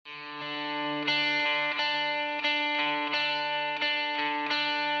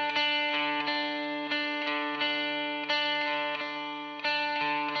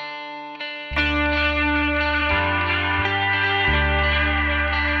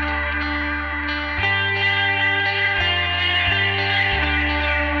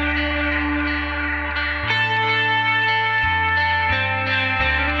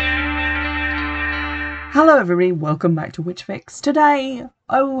Hello everybody, welcome back to Witch Fix. Today,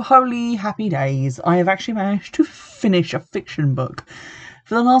 oh holy happy days, I have actually managed to finish a fiction book.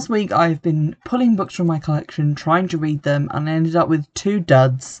 For the last week I've been pulling books from my collection, trying to read them, and I ended up with 2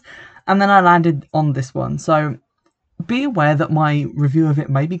 duds, and then I landed on this one. So be aware that my review of it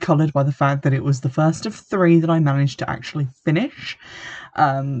may be coloured by the fact that it was the first of 3 that I managed to actually finish.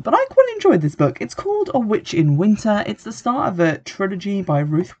 But I quite enjoyed this book. It's called A Witch in Winter. It's the start of a trilogy by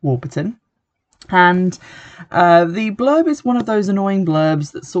Ruth Warburton. And the blurb is one of those annoying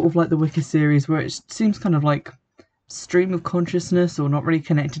blurbs that's sort of like the Wicker series, where it seems kind of like stream of consciousness or not really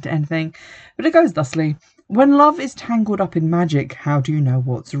connected to anything. But it goes thusly. When love is tangled up in magic, how do you know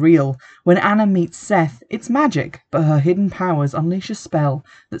what's real? When Anna meets Seth, it's magic, but her hidden powers unleash a spell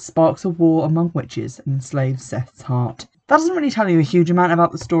that sparks a war among witches and enslaves Seth's heart. That doesn't really tell you a huge amount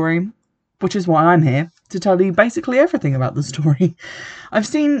about the story, which is why I'm here, to tell you basically everything about the story. I've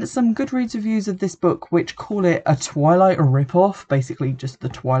seen some Goodreads reviews of this book which call it a Twilight ripoff, basically just the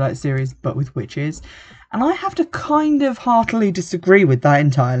Twilight series but with witches, and I have to kind of heartily disagree with that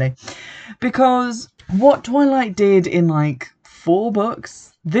entirely, because what Twilight did in like 4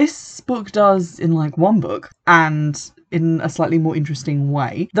 books, this book does in like 1 book, and in a slightly more interesting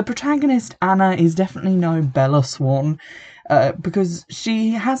way. The protagonist, Anna, is definitely no Bella Swan, because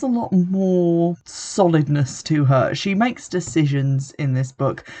she has a lot more solidness to her. She makes decisions in this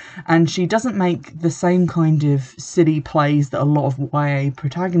book, and she doesn't make the same kind of silly plays that a lot of YA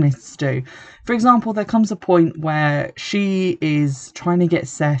protagonists do. For example, there comes a point where she is trying to get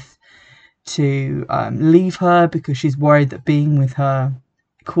Seth to leave her because she's worried that being with her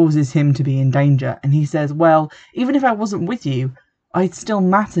causes him to be in danger, and he says, well, even if I wasn't with you, I'd still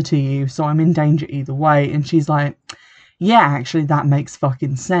matter to you, so I'm in danger either way. And she's like, yeah, actually that makes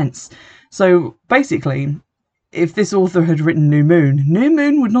fucking sense. So basically, if this author had written New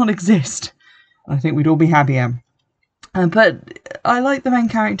Moon would not exist. I think we'd all be happier. But I like the main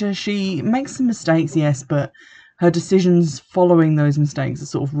character. She makes some mistakes, yes, but her decisions following those mistakes are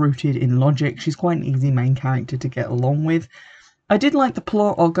sort of rooted in logic. She's quite an easy main character to get along with. I did like the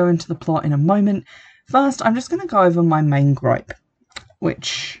plot. I'll go into the plot in a moment. First, I'm just going to go over my main gripe,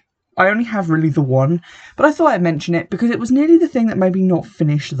 which I only have really the one, but I thought I'd mention it because it was nearly the thing that made me not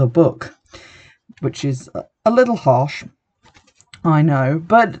finish the book, which is a little harsh, I know,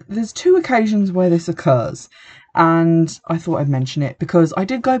 but there's 2 occasions where this occurs, and I thought I'd mention it because I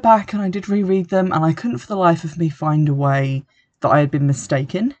did go back and I did reread them, and I couldn't for the life of me find a way that I had been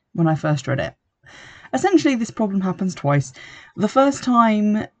mistaken when I first read it. Essentially, this problem happens twice. The first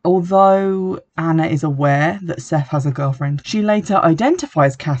time, although Anna is aware that Seth has a girlfriend, she later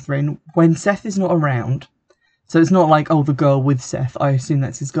identifies Catherine when Seth is not around. So it's not like, oh, the girl with Seth, I assume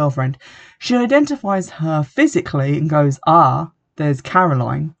that's his girlfriend. She identifies her physically and goes, ah, there's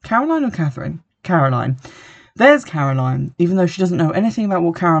Caroline. Caroline or Catherine? Caroline. There's Caroline, even though she doesn't know anything about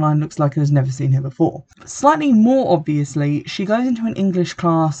what Caroline looks like and has never seen her before. Slightly more obviously, she goes into an English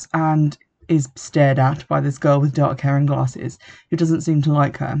class and is stared at by this girl with dark hair and glasses who doesn't seem to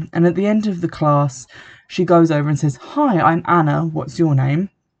like her. And at the end of the class, she goes over and says, hi, I'm Anna, what's your name?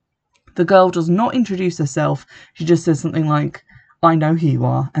 The girl does not introduce herself. She just says something like, I know who you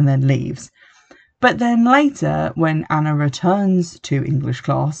are, and then leaves. But then later, when Anna returns to English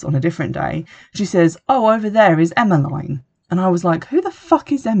class on a different day, she says, oh, over there is Emmeline. And I was like, who the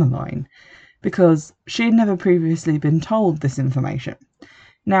fuck is Emmeline? Because she had never previously been told this information.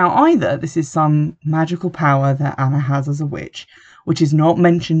 Now, either this is some magical power that Anna has as a witch, which is not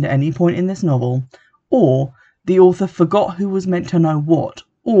mentioned at any point in this novel, or the author forgot who was meant to know what,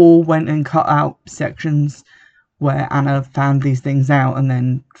 or went and cut out sections where Anna found these things out and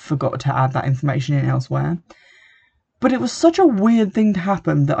then forgot to add that information in elsewhere. But it was such a weird thing to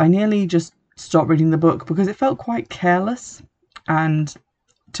happen that I nearly just stopped reading the book because it felt quite careless, and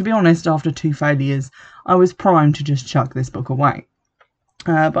to be honest, after 2 failures, I was primed to just chuck this book away.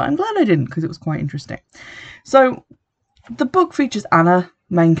 But I'm glad I didn't, because it was quite interesting. So, the book features Anna,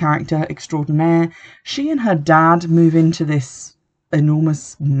 main character extraordinaire. She and her dad move into this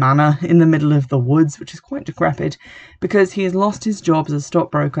enormous manor in the middle of the woods, which is quite decrepit, because he has lost his job as a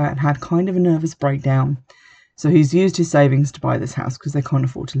stockbroker and had kind of a nervous breakdown. So he's used his savings to buy this house because they can't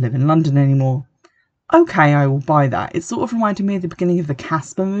afford to live in London anymore. Okay, I will buy that. It sort of reminded me of the beginning of the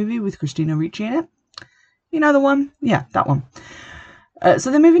Casper movie with Christina Ricci in it. You know the one? Yeah, that one.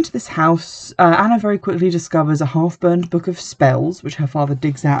 So they move into this house. Anna very quickly discovers a half-burned book of spells, which her father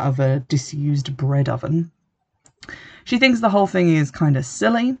digs out of a disused bread oven. She thinks the whole thing is kind of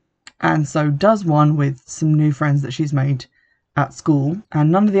silly, and so does one with some new friends that she's made at school,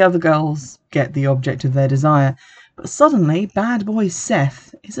 and none of the other girls get the object of their desire. But suddenly, bad boy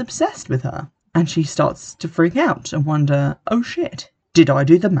Seth is obsessed with her. and she starts to freak out and wonder, oh shit, did I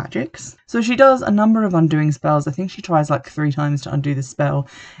do the magics? So she does a number of undoing spells. I think she tries like 3 times to undo the spell,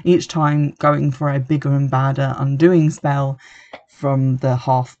 each time going for a bigger and badder undoing spell from the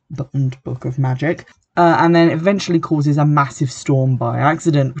half-buttoned book of magic. And then eventually causes a massive storm by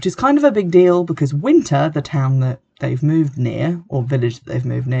accident, which is kind of a big deal because Winter, the town that they've moved near, or village that they've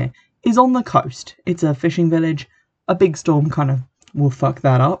moved near, is on the coast. It's a fishing village. A big storm kind of will fuck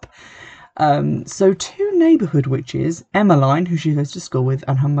that up. So 2 neighbourhood witches, Emmeline, who she goes to school with,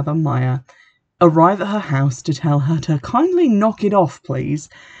 and her mother Maya, arrive at her house to tell her to kindly knock it off, please,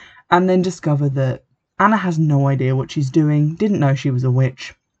 and then discover that Anna has no idea what she's doing, didn't know she was a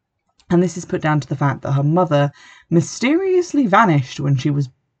witch. And this is put down to the fact that her mother mysteriously vanished when she was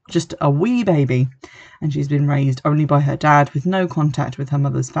just a wee baby, and she's been raised only by her dad with no contact with her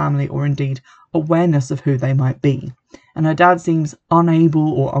mother's family or indeed awareness of who they might be. And her dad seems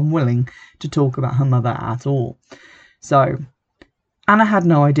unable or unwilling to talk about her mother at all. So Anna had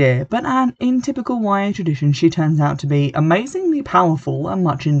no idea, but in typical YA tradition, she turns out to be amazingly powerful and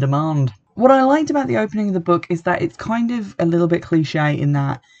much in demand. What I liked about the opening of the book is that it's kind of a little bit cliche in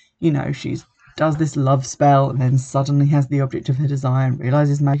that, you know, she does this love spell and then suddenly has the object of her desire and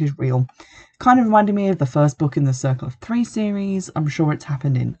realises magic is real. Kind of reminded me of the first book in the Circle of 3 series. I'm sure it's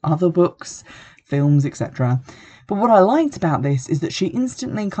happened in other books, films, etc. But what I liked about this is that she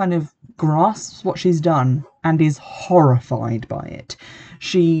instantly kind of grasps what she's done and is horrified by it.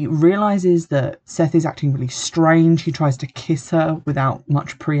 She realises that Seth is acting really strange. He tries to kiss her without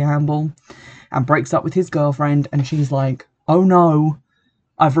much preamble and breaks up with his girlfriend, and she's like, oh no,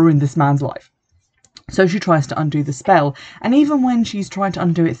 I've ruined this man's life. So she tries to undo the spell, and even when she's tried to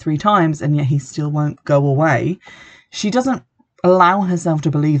undo it 3 times and yet he still won't go away, she doesn't allow herself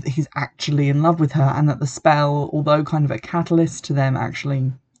to believe that he's actually in love with her and that the spell, although kind of a catalyst to them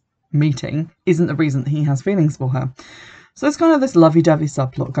actually meeting, isn't the reason that he has feelings for her. So it's kind of this lovey-dovey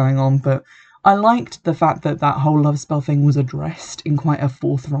subplot going on, but I liked the fact that that whole love spell thing was addressed in quite a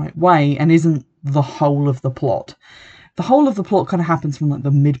forthright way and isn't the whole of the plot. The whole of the plot kind of happens from like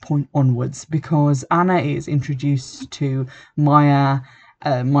the midpoint onwards, because Anna is introduced to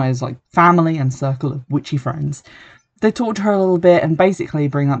Maya's like family and circle of witchy friends. They talk to her a little bit and basically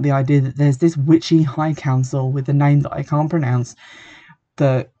bring up the idea that there's this witchy high council with a name that I can't pronounce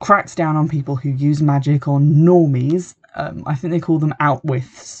that cracks down on people who use magic on normies. I think they call them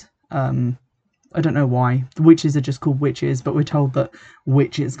outwiths. I don't know why. The witches are just called witches, but we're told that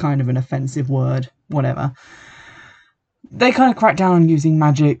witch is kind of an offensive word. Whatever. They kind of crack down on using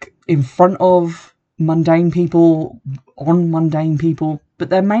magic in front of mundane people, on mundane people, but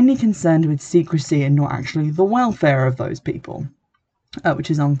they're mainly concerned with secrecy and not actually the welfare of those people, which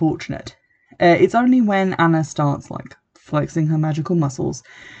is unfortunate. It's only when Anna starts like flexing her magical muscles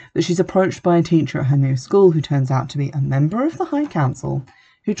that she's approached by a teacher at her new school who turns out to be a member of the High Council,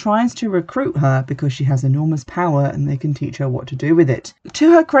 who tries to recruit her because she has enormous power and they can teach her what to do with it.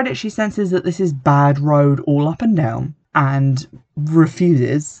 To her credit, she senses that this is bad road all up and down, and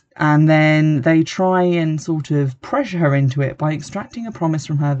refuses, and then they try and sort of pressure her into it by extracting a promise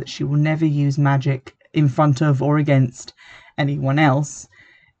from her that she will never use magic in front of or against anyone else.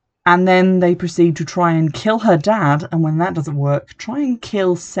 And then they proceed to try and kill her dad, and when that doesn't work, try and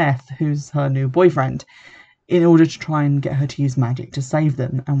kill Seth, who's her new boyfriend, in order to try and get her to use magic to save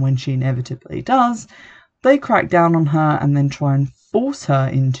them. And when she inevitably does, they crack down on her and then try and force her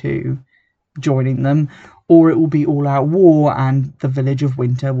into joining them, or it will be all-out war and the village of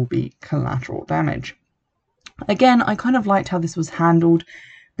Winter will be collateral damage. Again, I kind of liked how this was handled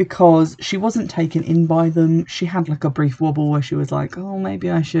because she wasn't taken in by them. She had like a brief wobble where she was like, oh, maybe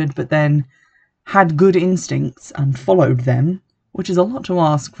I should, but then had good instincts and followed them, which is a lot to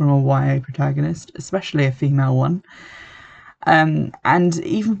ask from a YA protagonist, especially a female one. And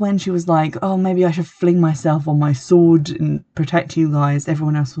even when she was like, oh, maybe I should fling myself on my sword and protect you guys,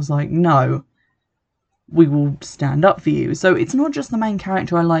 everyone else was like, no, we will stand up for you. So it's not just the main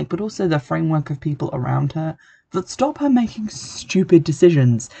character I like, but also the framework of people around her that stop her making stupid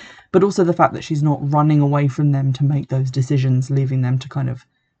decisions, but also the fact that she's not running away from them to make those decisions, leaving them to kind of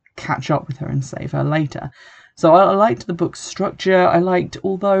catch up with her and save her later. So I liked the book's structure. I liked,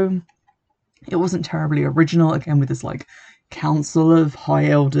 although it wasn't terribly original, again with this like council of high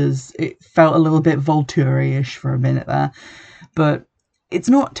elders, it felt a little bit Volturi-ish for a minute there, but it's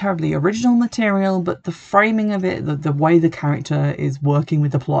not terribly original material, but the framing of it, the way the character is working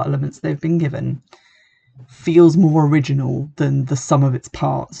with the plot elements they've been given, feels more original than the sum of its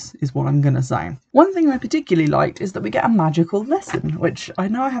parts, is what I'm going to say. One thing I particularly liked is that we get a magical lesson, which I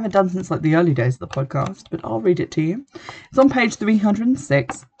know I haven't done since like the early days of the podcast, but I'll read it to you. It's on page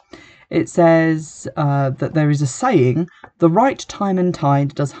 306. It says that there is a saying, the right time and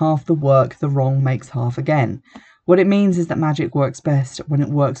tide does half the work, the wrong makes half again. What it means is that magic works best when it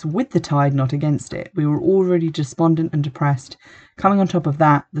works with the tide, not against it. We were already despondent and depressed. Coming on top of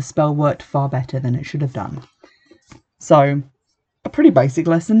that, the spell worked far better than it should have done. So, a pretty basic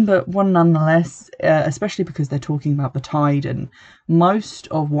lesson, but one nonetheless, especially because they're talking about the tide, and most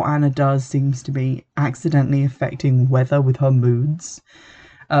of what Anna does seems to be accidentally affecting weather with her moods,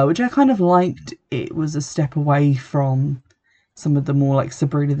 which I kind of liked. It was a step away from some of the more like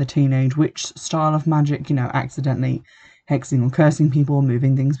Sabrina the Teenage Witch style of magic, you know, accidentally hexing or cursing people,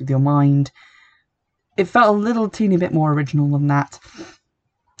 moving things with your mind. It felt a little teeny bit more original than that.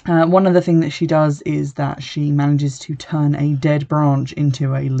 One other thing that she does is that she manages to turn a dead branch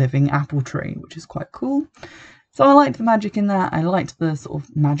into a living apple tree, which is quite cool. So I liked the magic in that. I liked the sort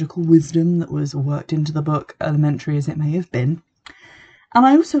of magical wisdom that was worked into the book, elementary as it may have been. And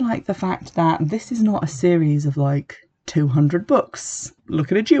I also like the fact that this is not a series of like 200 books.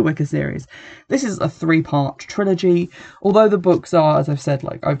 Look at a Wicca series. This is a 3-part trilogy. Although the books are, as I've said,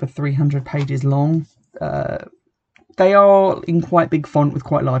 like over 300 pages long, they are in quite big font with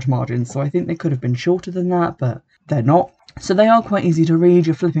quite large margins, so I think they could have been shorter than that, but they're not. So they are quite easy to read.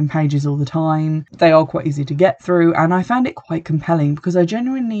 You're flipping pages all the time. They are quite easy to get through, and I found it quite compelling because I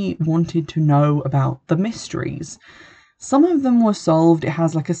genuinely wanted to know about the mysteries. Some of them were solved, it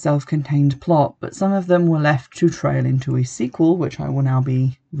has like a self-contained plot, but some of them were left to trail into a sequel, which I will now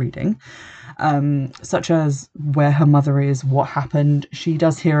be reading, such as where her mother is, what happened. She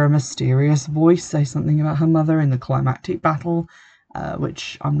does hear a mysterious voice say something about her mother in the climactic battle,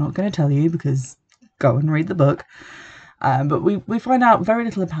 which I'm not going to tell you because go and read the book. But we find out very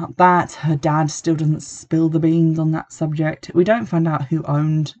little about that. Her dad still doesn't spill the beans on that subject. We don't find out who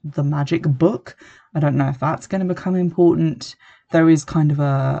owned the magic book. I don't know if that's going to become important. There is kind of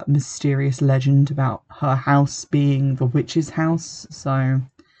a mysterious legend about her house being the witch's house, so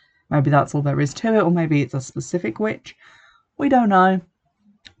maybe that's all there is to it, or maybe it's a specific witch. We don't know.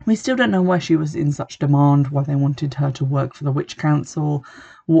 We still don't know why she was in such demand, why they wanted her to work for the Witch Council,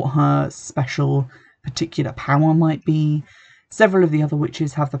 what her special particular power might be. Several of the other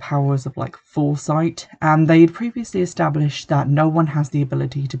witches have the powers of like foresight, and they had previously established that no one has the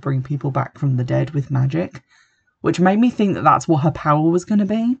ability to bring people back from the dead with magic, which made me think that that's what her power was going to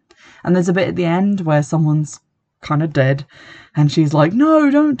be. And there's a bit at the end where someone's kind of dead and she's like,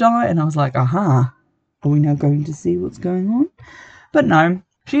 no, don't die, and I was like, aha, are we now going to see what's going on? But no,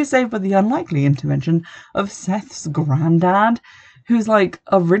 she is saved by the unlikely intervention of Seth's granddad, who's like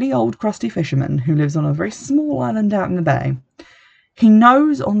a really old crusty fisherman who lives on a very small island out in the bay. He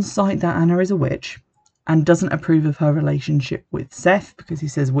knows on sight that Anna is a witch and doesn't approve of her relationship with Seth because he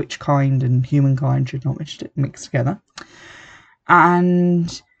says witch kind and humankind should not mix together.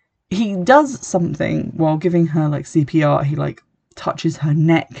 And he does something while giving her like CPR. He like touches her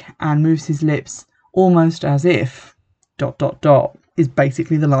neck and moves his lips almost as if ... is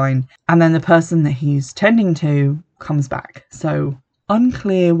basically the line. And then the person that he's tending to comes back. So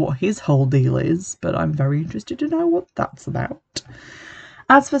unclear what his whole deal is, but I'm very interested to know what that's about.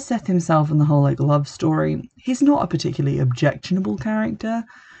 As for Seth himself and the whole like love story, he's not a particularly objectionable character.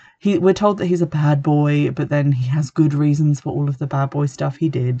 We're told that he's a bad boy, but then he has good reasons for all of the bad boy stuff he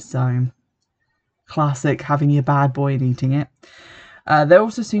did, so classic having your bad boy and eating it. There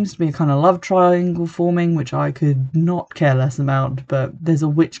also seems to be a kind of love triangle forming, which I could not care less about, but there's a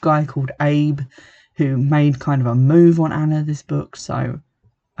witch guy called Abe who made kind of a move on Anna this book, so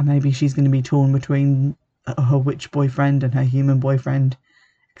maybe she's going to be torn between her witch boyfriend and her human boyfriend,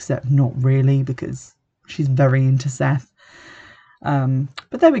 except not really because she's very into Seth.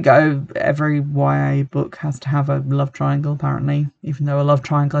 But there we go. Every YA book has to have a love triangle, apparently, even though a love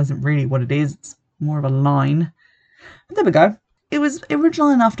triangle isn't really what it is. It's more of a line. But there we go. It was original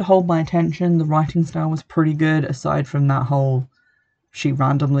enough to hold my attention. The writing style was pretty good, aside from that whole she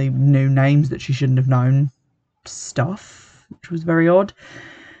randomly knew names that she shouldn't have known stuff, which was very odd.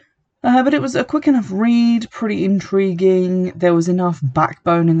 But it was a quick enough read, pretty intriguing. There was enough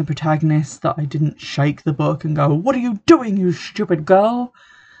backbone in the protagonist that I didn't shake the book and go, what are you doing, you stupid girl?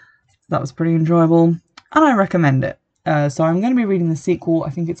 That was pretty enjoyable, and I recommend it. So I'm going to be reading the sequel. I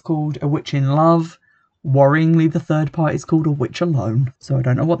think it's called A Witch in Love. Worryingly, the third part is called A Witch Alone, so I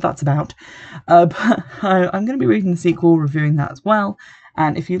don't know what that's about. But I'm going to be reading the sequel, reviewing that as well.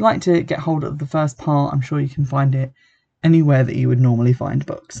 And if you'd like to get hold of the first part, I'm sure you can find it anywhere that you would normally find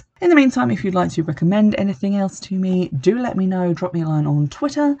books. In the meantime, if you'd like to recommend anything else to me, do let me know. Drop me a line on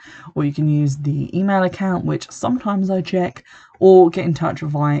Twitter, or you can use the email account, which sometimes I check, or get in touch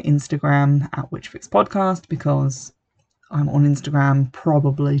via Instagram at WitchFixPodcast, because I'm on Instagram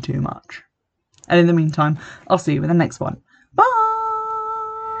probably too much. And in the meantime, I'll see you in the next one.